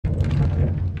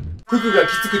服が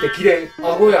きつくて着れん。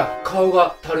顎や顔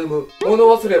がたるむ。物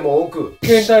忘れも多く、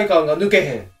倦怠感が抜け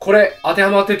へん。これ当ては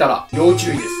まってたら要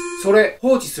注意です。それ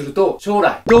放置すると将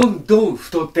来どんどん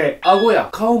太って顎や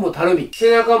顔もたるみ、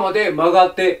背中まで曲が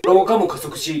って老化も加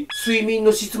速し、睡眠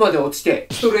の質まで落ちて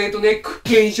ストレートネック、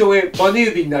腱鞘炎、バネ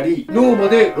指になり脳ま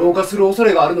で老化する恐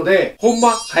れがあるので、ほん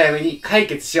ま早めに解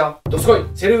決しよう。どすこい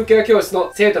セルフケア教室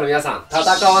の生徒の皆さん、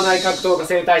戦わない格闘家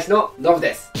整体師のノブ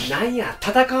です。なんや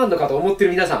戦わんのかと思って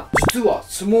る皆さん、実は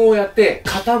相撲をやって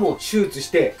肩も手術し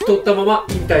て太ったまま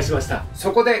引退しました。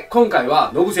そこで今回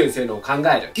はノブ先生の考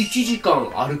える1時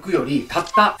間歩くよりたっ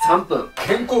た3分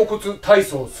肩甲骨体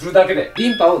操をするだけでリ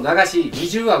ンパを流し、二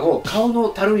重アゴ、顔の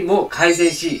たるみも改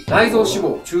善し、内臓脂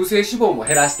肪、中性脂肪も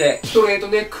減らして、ストレート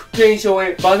ネック、腱鞘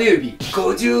炎、バネ指、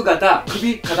五十肩、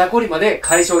首、肩こりまで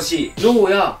解消し、脳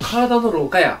や体の老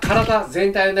化や体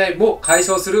全体の悩みも解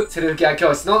消するセルフケア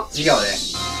教室の授業で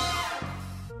す。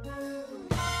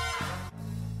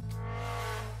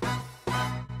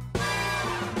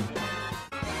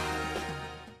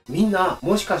みんな、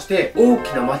もしかして大き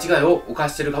な間違いを犯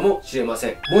してるかもしれませ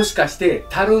ん。もしかして、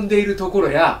たるんでいるところ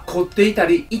や、凝っていた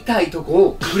り、痛いとこ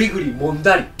をぐりぐり揉ん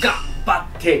だり、ガッバ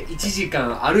ッて1時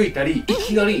間歩いたり、い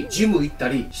きなりジム行った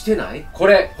りしてない？こ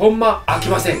れ、ほんま飽き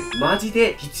ません。マジ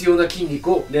で必要な筋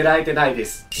肉を狙えてないで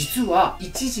す。実は、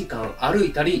1時間歩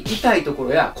いたり、痛いとこ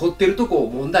ろや凝ってるとこ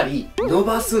を揉んだり、伸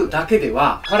ばすだけで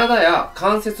は、体や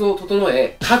関節を整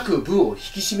え、各部を引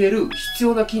き締める必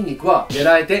要な筋肉は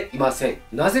狙えていません。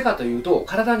なぜかというと、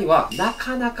体にはな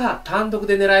かなか単独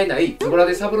で狙えないズボラ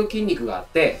でサボる筋肉があっ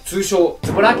て、通称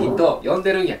ズボラ筋と呼ん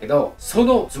でるんやけど、そ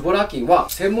のズボラ筋は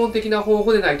専門的な方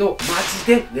法でないとマ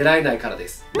ジで狙えないからで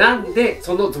す。なんで、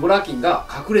そのズボラ筋が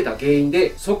隠れた原因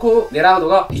で、そこを狙うの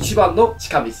が一番の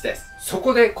近道です。そ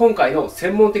こで今回の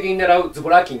専門的に狙うズボ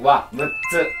ラ筋は6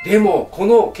つ。でも、こ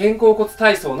の肩甲骨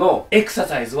体操のエクサ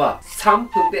サイズは3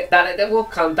分で誰でも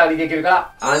簡単にできるか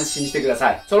ら安心してくだ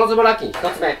さい。そのズボラ筋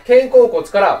1つ目。肩甲骨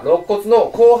から肋骨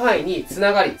の広範囲につ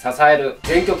ながり支える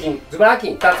前鋸筋。ズボラ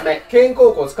筋2つ目。肩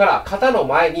甲骨から肩の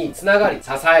前につながり支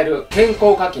える肩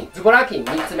甲下筋。ズボラ筋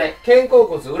3つ目。肩甲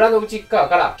骨裏の内側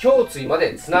から胸椎ま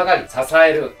でつながり支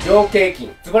える菱形筋。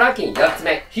ズボラ筋4つ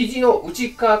目。肘の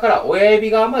内側から親指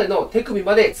側までの手首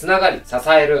までつながり支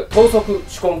える等速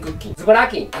手根屈筋。ズボラ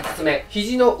筋5つ目。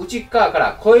肘の内側か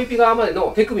ら小指側まで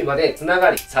の手首までつなが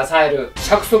り支える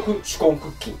尺側手根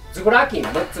屈筋。ズボラ筋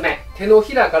6つ目。手の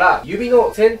ひらから指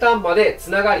の先端まで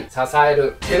つながり支え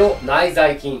る手の内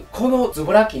在筋。このズ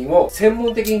ボラ筋を専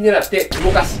門的に狙って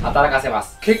動かし働かせま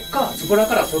す。結果、ズボラ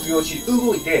から卒業し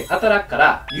動いて働くか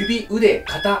ら指、腕、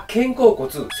肩、肩甲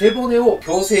骨、背骨を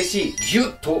矯正しギュ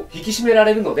ッと引き締めら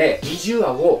れるので、二重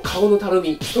顎、顔のたる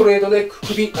み、ストレートネック、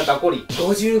首、肩こり、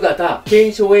五十肩、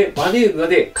腱鞘炎、バネ指ま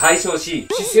で解消し、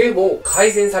姿勢も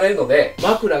改善されるので、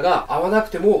枕が合わな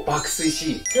くても爆睡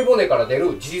し、背骨から出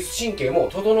る自律神経も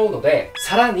整うので、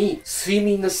さらに睡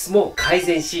眠の質も改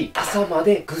善し、朝ま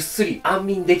でぐっすり安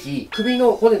眠でき、首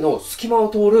の骨の隙間を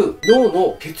通る脳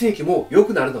の血液も良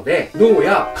くなるので、脳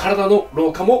や体の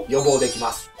老化も予防でき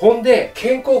ます。ほんで、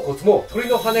肩甲骨も鳥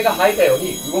の羽が生えたよう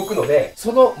に動くので、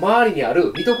その周りにあ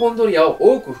るミトコンドリアを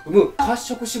多く含む褐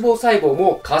色脂肪細胞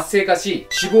も活性化し、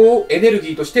脂肪をエネルギ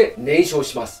ーとして燃焼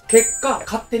します。結果、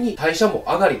勝手に代謝も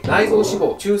上がり、内臓脂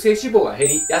肪、中性脂肪が減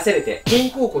り、痩せれて、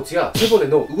肩甲骨や背骨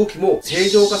の動きも正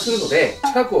常化するので、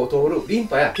近くを通るリン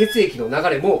パや血液の流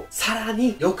れもさら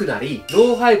に良くなり、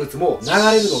老廃物も流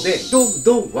れるので、どん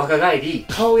どん若返り、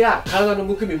顔や体の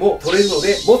むくみも取れるの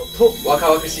で、もっと若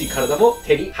々しい体も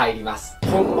手に入ります。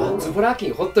ほんま、ズボラ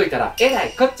筋ほっといたら、えら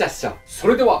いこっちゃっしょ。そ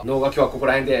れでは、脳が今日はここ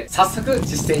ら辺で、早速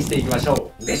実践していきまし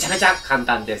ょう。めちゃめちゃ簡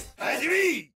単です。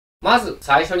まず、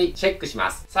最初にチェックし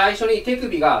ます。最初に手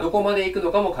首がどこまで行く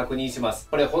のかも確認します。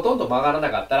これほとんど曲がら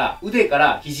なかったら、腕か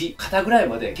ら肘、肩ぐらい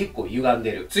まで結構歪ん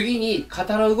でる。次に、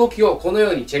肩の動きをこの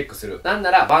ようにチェックする。なん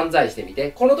なら、万歳してみ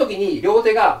て。この時に、両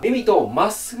手が耳とま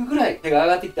っすぐぐらい手が上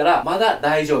がってきたら、まだ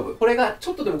大丈夫。これがち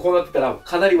ょっとでもこうなってたら、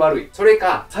かなり悪い。それ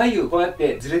か、左右こうやっ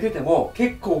てずれてても、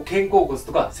結構肩甲骨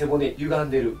とか背骨歪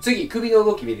んでる。次、首の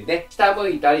動き見てね。下向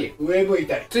いたり、上向い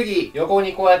たり。次、横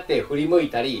にこうやって振り向い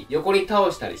たり、横に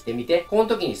倒したりしてみて。この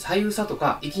時に左右差と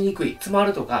か、行きにくい、詰ま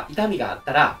るとか、痛みがあっ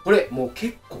たら、これもう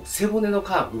結構背骨の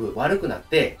カーブ悪くなっ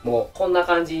て、もうこんな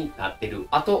感じになってる。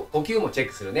あと、呼吸もチェッ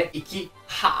クするね。息、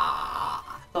は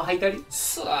ー。と吐いたり、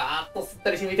スワーっと吸っ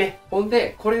たりしてみて。ほん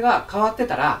で、これが変わって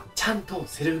たら、ちゃんと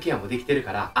セルフケアもできてる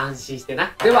から安心して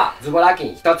な。では、ズボラ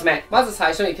筋1つ目。まず最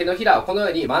初に手のひらをこのよ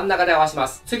うに真ん中で合わしま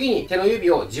す。次に手の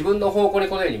指を自分の方向に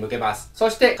このように向けます。そ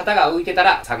して肩が浮いてた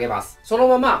ら下げます。その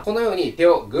ままこのように手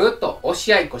をぐーっと押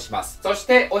し合いっこします。そし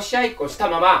て押し合いっこした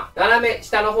まま、斜め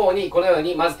下の方にこのよう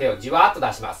にまず手をじわーっと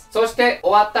出します。そして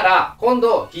終わったら、今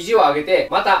度肘を上げて、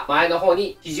また前の方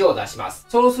に肘を出します。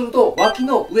そうすると、脇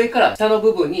の上から下の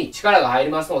部分に力が入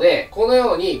りますので、この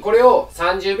ようにこれを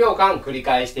30秒間繰り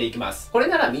返していきます。これ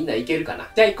ならみんないけるかな。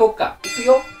じゃあ行こっか。行く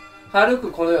よ。軽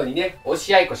くこのようにね、押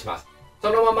し合いっこします。そ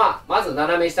のまま、まず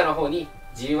斜め下の方に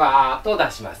じわーっと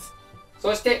出します。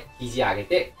そして、肘上げ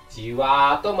て、じ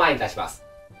わーっと前に出します。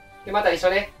で、また一緒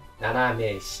ね。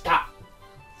斜め下。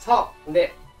そう。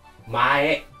で、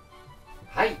前。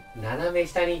はい。斜め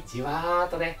下にじわーっ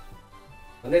とね。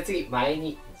で、次、前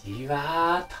にじ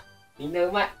わーっと。みんな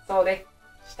うまい。そうね。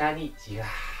下にじわーっ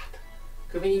と。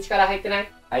首に力入ってな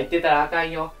い？入ってたらあか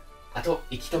んよ。あと、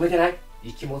息止めてない？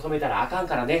息も止めたらあかん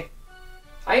からね。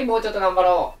はい、もうちょっと頑張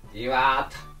ろう。じわ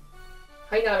ーっ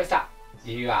と。はい、斜め下。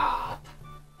じわーっ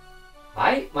と。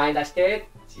はい、前出して。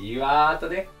じわーっと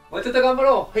ね。もうちょっと頑張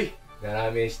ろう。はい、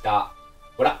斜め下。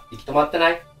ほら、息止まって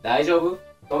ない？大丈夫？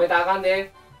止めたらあかん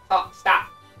ね。そう、下。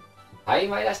はい、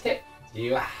前出して。じ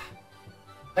わー。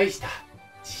はい、下。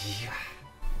じわ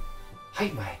ー。はい、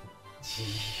前。じ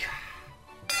わー。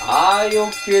はい、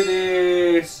OK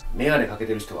でーす。メガネかけ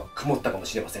てる人は曇ったかも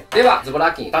しれません。では、ズボ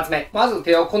ラ筋2つ目。まず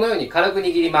手をこのように軽く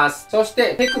握ります。そし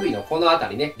て、手首のこのあた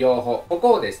りね、両方。こ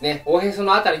こをですね、おへそ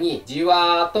のあたりにじ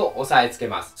わーっと押さえつけ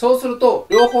ます。そうすると、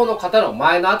両方の肩の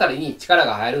前のあたりに力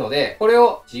が入るので、これ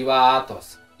をじわーっと押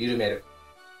す。緩める。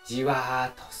じわー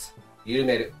っと押す。緩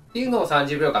める。っていうのを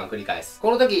30秒間繰り返す。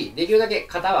この時、できるだけ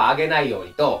肩は上げないよう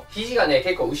にと、肘がね、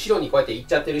結構後ろにこうやっていっ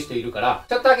ちゃってる人いるから、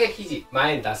ちょっとだけ肘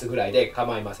前に出すぐらいで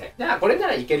構いません。じゃあ、これな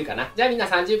らいけるかな。じゃあみんな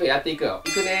30秒やっていくよ。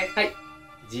いくね。はい。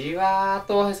じわーっ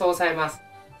とおへそを押さえます。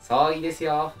そう、いいです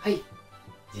よ。はい。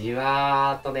じ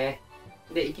わーっとね。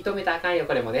で、息止めたらあかんよ、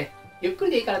これもね。ゆっく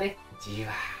りでいいからね。じわ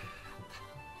ーっ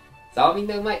と。そう、みん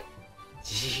なうまい。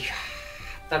じわ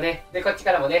ーっとね。で、こっち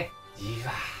からもね。じわーっ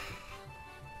と。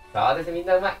そうです、みん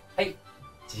なうまい。はい。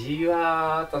じ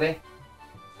わーっとね。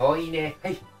そう、いいね。は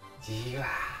い。じわーっ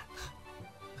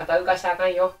と。肩浮かしたらあか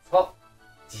んよ。そう。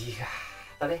じわ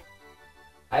ーっとね。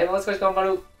はい、もう少し頑張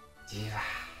る。じわーっ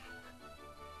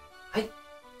と。はい。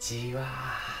じわ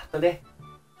ーっとね。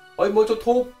はい、もうちょっ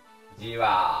と。じ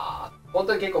わーっと。本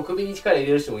当に結構首に力入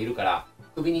れる人もいるから、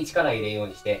首に力入れんよう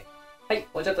にして。はい、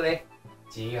もうちょっとね。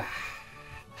じわーっ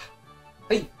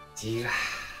と。はい。じわ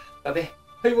ーっとね。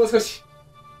はい、もう少し。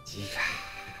じわ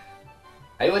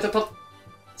ー。はい、もうちょっと。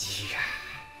じわー。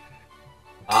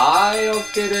はい、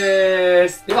OK でー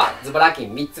す。では、ズボラ筋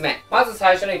3つ目。まず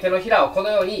最初に手のひらをこ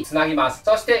のようにつなぎます。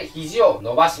そして、肘を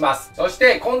伸ばします。そし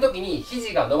て、この時に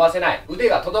肘が伸ばせない、腕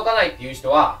が届かないっていう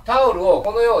人は、タオルを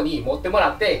このように持ってもら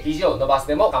って、肘を伸ばす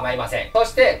でも構いません。そ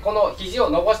して、この肘を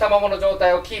伸ばしたままの状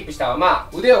態をキープしたまま、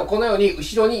腕をこのように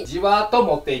後ろにじわーっと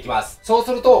持っていきます。そう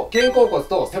すると、肩甲骨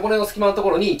と背骨の隙間のとこ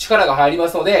ろに力が入りま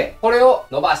すので、これを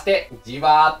伸ばして、じ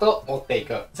わーっと持ってい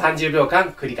く。30秒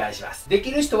間繰り返します。で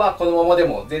きる人はこのままで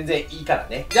も全然いいから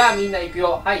ね。じゃあみんな行く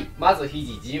よ。はい。まず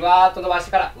肘じわーっと伸ばし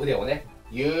てから腕をね、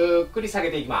ゆっくり下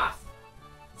げていきます。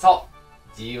そ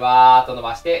う。じわーっと伸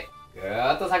ばして、ぐ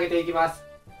ーっと下げていきます。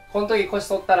この時腰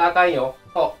反ったらあかんよ。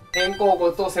そう。肩甲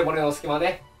骨と背骨の隙間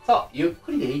ね。そう。ゆっ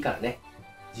くりでいいからね。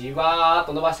じわーっ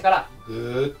と伸ばしてから、ぐ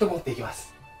ーっと持っていきま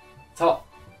す。そ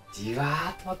う。じわ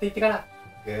ーっと持っていってから、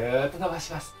ぐーっと伸ば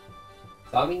します。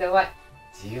そう、みんなうまい。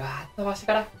じわーっと伸ばして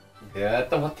から、ぐーっ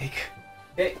と持っていく。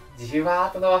で、じわー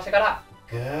っと伸ばしてから、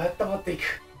ぐーっと持っていく。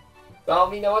さあ、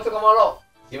みんなもうちょっと頑張ろ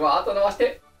う。じわーっと伸ばし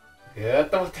て、ぐーっ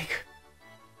と持っていく。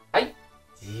はい。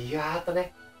じわーっと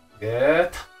ね、ぐーっ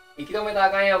と。息止めたらあ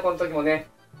かんよ、この時もね。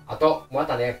あと、ま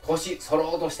たね、腰反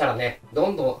ろうとしたらね、ど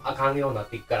んどんあかんようになっ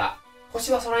ていくから、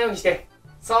腰は反らんようにして。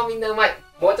そう、みんなうまい。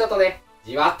もうちょっとね、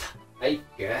じわっと。はい、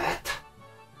ぐーっ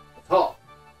と。そ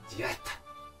う。じわっと。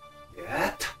ぐー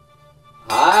っと。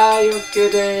はーい、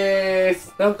OK でー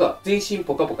す。なんか、全身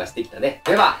ポカポカしてきたね。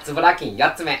では、ズボラ筋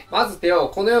8つ目。まず手を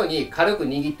このように軽く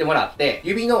握ってもらって、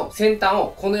指の先端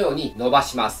をこのように伸ば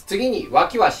します。次に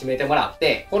脇は締めてもらっ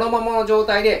て、このままの状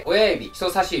態で親指、人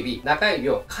差し指、中指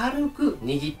を軽く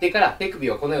握ってから手首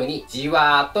をこのようにじ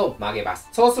わーっと曲げます。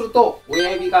そうすると、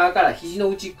親指側から肘の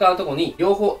内側のところに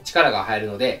両方力が入る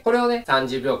ので、これをね、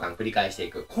30秒間繰り返して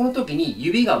いく。この時に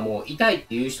指がもう痛いっ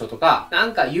ていう人とか、な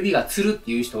んか指がつるっ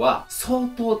ていう人は、相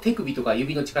当手手首とか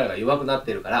指の力が弱くなっ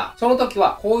てるから、その時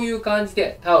はこういう感じ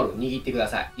でタオル握ってくだ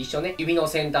さい。一緒ね、指の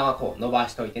先端はこう伸ば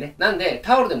しといてね。なんで、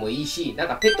タオルでもいいし、なん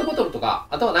かペットボトルとか、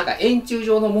あとはなんか円柱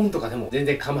状のもんとかでも全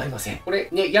然構いません。これ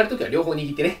ね、やるときは両方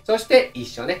握ってね。そして一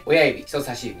緒ね、親指、人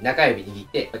差し指、中指握っ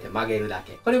て、こうやって曲げるだ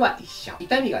け。これは一緒。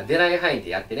痛みが出ない範囲で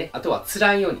やってね。あとはつ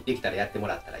らんようにできたらやっても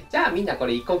らったらいい。じゃあみんなこ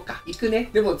れ行こうか。行くね。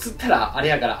でも釣ったらあれ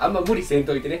やからあんま無理せん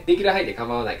といてね。できる範囲で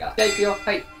構わないから。じゃあ行くよ。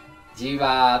はい。じ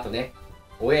わーっとね、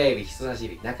親指、人差し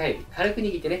指、中指、軽く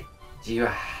握ってね。じわ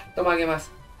ーっと曲げま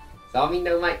す。そう、みん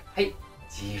なうまい。はい。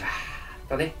じわーっ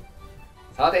とね。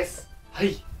そうです。は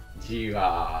い。じ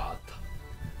わーっ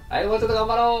と。はい、もうちょっと頑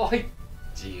張ろう。はい。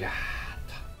じわーっ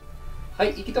と。は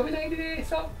い、息止めないでね。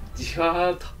そう。じ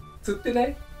わーっと。釣って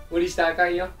ね。無理したらあか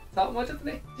んよ。そう、もうちょっと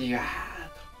ね。じわーっ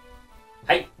と。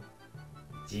はい。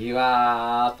じ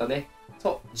わーっとね。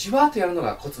そう。じわーっとやるの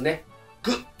がコツね。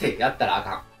グッてやったらあ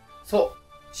かん。そ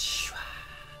う。じわーっ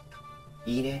と。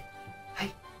いいね。は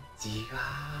い。じわ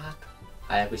ーっと。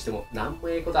早くしてもなんも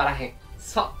ええことあらへん。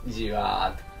そう。じ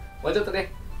わーっと。もうちょっと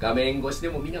ね。画面越しで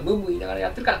もみんなムンムン言いながらや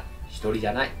ってるから。一人じ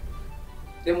ゃない。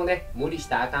でもね、無理し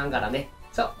たらあかんからね。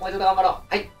そう。もうちょっと頑張ろう。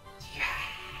はい。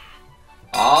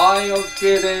はい、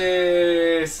OK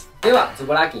でーす。では、ズ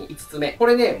ボラ筋5つ目。こ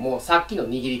れね、もうさっきの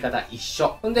握り方一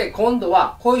緒。ほんで、今度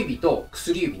は小指と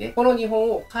薬指ね。この2本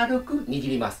を軽く握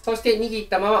ります。そして握っ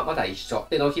たまままた一緒。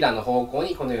手のひらの方向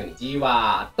にこのようにじ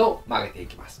わーっと曲げてい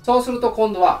きます。そうすると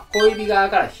今度は小指側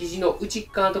から肘の内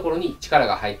側のところに力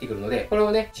が入ってくるので、これ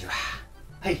をね、じわ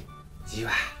ー。はい。じ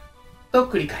わー。と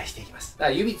繰り返していきます。だ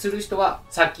から指つる人は、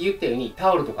さっき言ったように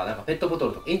タオルとかなんかペットボト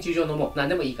ルとか円柱状のもん、なん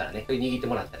でもいいからね。それ握って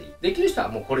もらったらいい。できる人は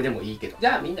もうこれでもいいけど。じ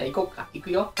ゃあみんな行こうか。行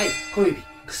くよ。はい。小指、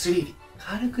薬指、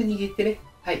軽く握ってね。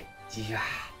はい。じわーっ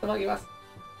と曲げます。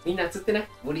みんなつってね。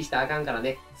無理したらあかんから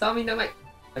ね。さあみんなうまい。ち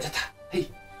ょっと。は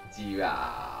い。じ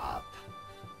わーっ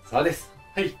と。そうです。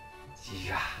はい。じ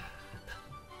わーっ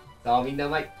と。さあみんなう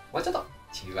まい。もうちょっと。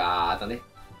じわーっとね。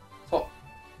そう。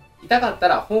痛かった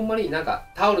らほんまになんか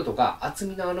タオルとか厚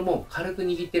みのあるもん軽く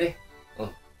握ってね。うん。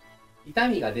痛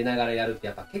みが出ながらやるって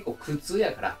やっぱ結構苦痛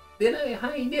やから、出ない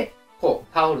範囲でこ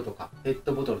うタオルとかペッ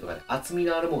トボトルとかで厚み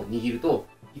のあるもん握ると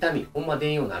痛みほんま出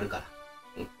んようになるから。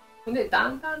うん。ほんで、だ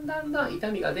んだん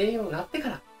痛みが出んようになってか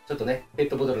ら、ちょっとね、ペッ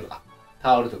トボトルとか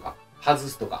タオルとか外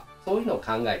すとか、そういうのを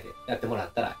考えてやってもら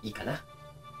ったらいいかな。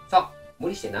そう。無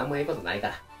理して何もええことないか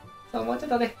ら。そう、もうちょっ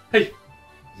とね。はい。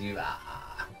じわ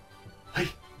ー。はい。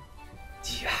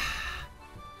じわー。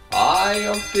はい、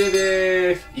OK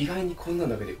でーす。意外にこんなん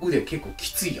だけで腕結構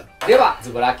きついやろ。では、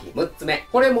ズボラ筋6つ目。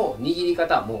これも握り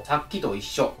方はもうさっきと一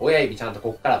緒。親指ちゃんと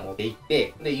こっから持っていっ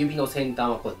て、で、指の先端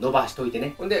はこう伸ばしといて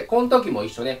ね。ほんで、この時も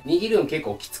一緒ね。握るん結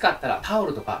構きつかったら、タオ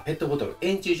ルとかペットボトル、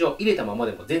円柱状入れたまま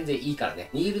でも全然いいからね。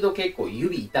握ると結構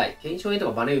指痛い。腱鞘炎と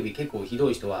かバネ指結構ひど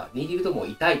い人は、握るともう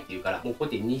痛いって言うから、もうこ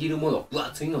うやって握るもの、分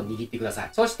厚いのを握ってください。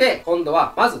そして、今度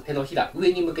は、まず手のひら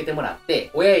上に向けてもらっ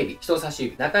て、親指、人差し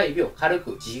指、中指を軽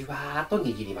くじわーっと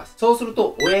握ります。そうする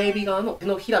と、親指側の手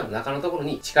のひらの中のところ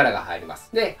に力が入りま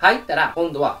す。で、入ったら、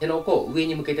今度は手の甲を上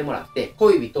に向けてもらって、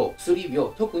小指と薬指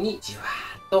を特にじわ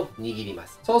ーっと握りま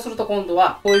す。そうすると今度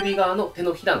は、小指側の手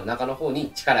のひらの中の方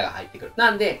に力が入ってくる。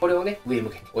なんで、これをね、上向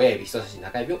けて、親指、人差し指、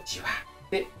中指をじわ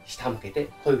ーで、下向けて、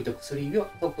小指と薬指を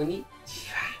特にじ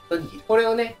わーっと握る。これ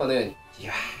をね、このように、じ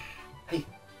わー、はい、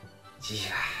じ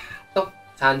わーっと、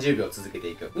30秒続けて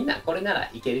いく。みんなこれなら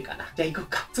いけるかな。じゃあ行こっ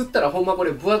か。つったらほんまこ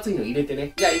れ分厚いの入れて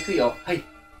ね。じゃあ行くよ。はい。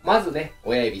まずね、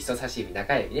親指、人差し指、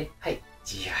中指ね。はい。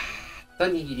じわーっと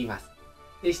握ります。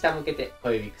で、下向けて、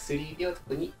小指、薬指を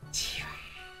特に、じわ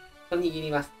ーっと握り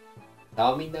ます。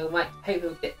そう、みんなうまい。はい、振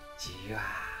って、じわ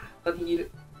ーっと握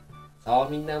る。そ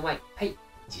う、みんなうまい。はい。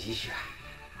じわ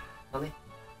ーっとね。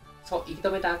そう、息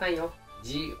止めたらあかんよ。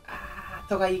じわーっ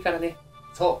とがいいからね。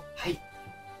そう、はい。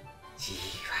じわ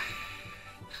ー。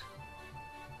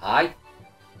はい。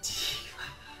じわ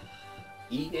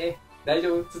ー。いいね。大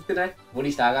丈夫？釣ってない？無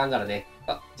理したらあかんからね。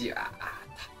あ、じわーっ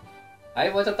と。はい、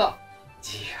もうちょっと。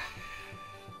じわ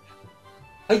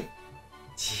ー。はい。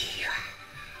じわ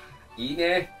ー。いい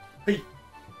ね。はい。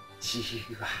じ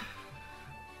わ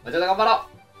ー。もうちょっと頑張ろ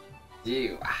う。じ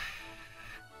わー。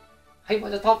はい、も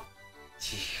うちょっと。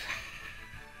じわ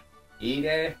ー。いい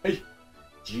ね。はい。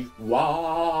じ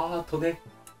わーっとね。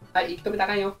はい、息止めた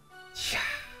らあかんよ。じわ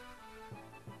ー。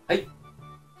はい。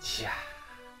じゃあ。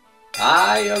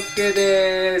はい、OK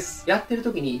でーす。やってる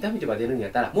時に痛みとか出るんや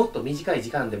ったら、もっと短い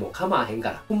時間でも構わへんか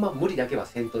ら、ほんま無理だけは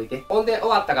せんといて。ほんで終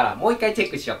わったからもう一回チェ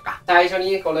ックしよっか。最初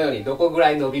にこのようにどこぐ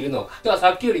らい伸びるのか。じゃあさ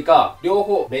っきよりか、両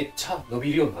方めっちゃ伸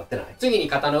びるようになってない？次に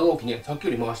肩の動きね、さっきよ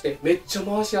り回して、めっちゃ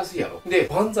回しやすいやろ。で、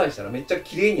万歳したらめっちゃ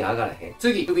綺麗に上がらへん。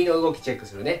次、首の動きチェック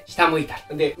するね。下向いた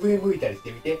り。で、上向いたりし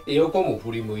てみて。で、横も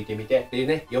振り向いてみて。で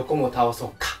ね、横も倒そう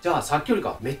か。じゃあさっきより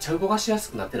か、めっちゃ動かしやす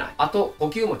くなってない？あと、呼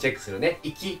吸もチェックするね。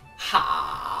息、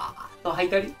はー。と吐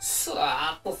いたり、スワ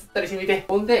ーっと吸ったりしてみて。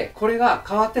ほんで、これが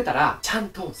変わってたら、ちゃん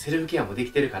とセルフケアもで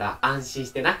きてるから安心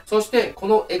してな。そして、こ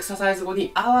のエクササイズ後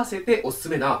に合わせておすす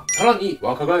めな、さらに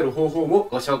若返る方法も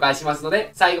ご紹介しますの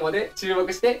で、最後まで注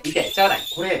目してみてちょうだい。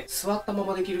これ、座ったま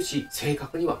まできるし、正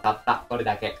確にはたったこれ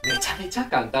だけ。めちゃめちゃ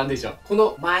簡単でしょ。こ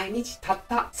の毎日たっ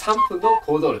た3分の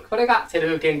行動力。これがセル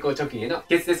フ健康貯金への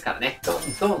秘訣ですからね。どん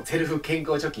どんセルフ健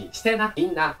康貯金してな。み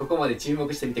んな、ここまで注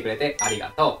目してみてくれてあり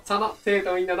がとう。その生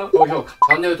徒みんなの高評価、チ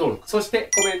ャンネル登録、そして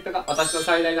コメントが私の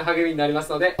最大の励みになります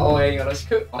ので、応援よろし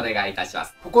くお願いいたしま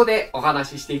す。ここでお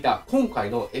話ししていた今回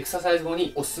のエクササイズ後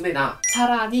におすすめな、さ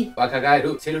らに若返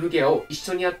るセルフケアを一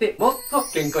緒にやってもっと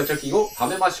健康貯金を貯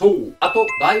めましょう。あと、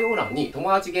概要欄に友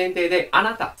達限定であ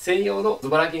なた専用のズ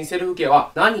ボラ筋セルフケア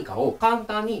は何かを簡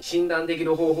単に診断でき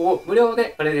る方法を無料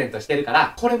でプレゼントしてるか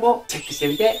ら、これもチェックして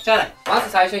みてちょうだい。まず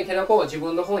最初に手の甲を自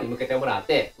分の方に向けてもらっ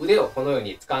て、腕をこのよう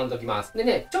に掴んどきます。で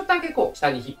ね、ちょっとだけこう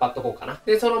下に引っ張っとこうかな。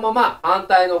で、そのまま反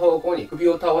対の方向に首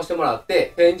を倒してもらっ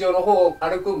て、天井の方を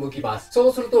軽く向きます。そ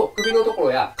うすると、首のとこ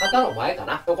ろや肩の前か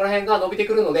な。そこら辺が伸びて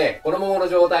くるので、このままの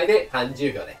状態で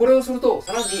30秒で。これをすると、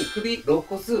さらに首、肋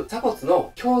骨、鎖骨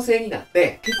の矯正になっ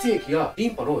て、血液やリ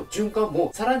ンパの循環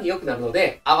もさらに良くなるの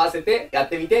で、合わせてやっ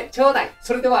てみてちょうだい。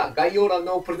それでは概要欄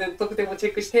のプレゼント特典もチ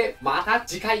ェックして、また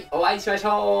次回お会いしまし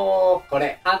ょう。こ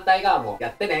れ、反対側もや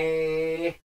ってねー。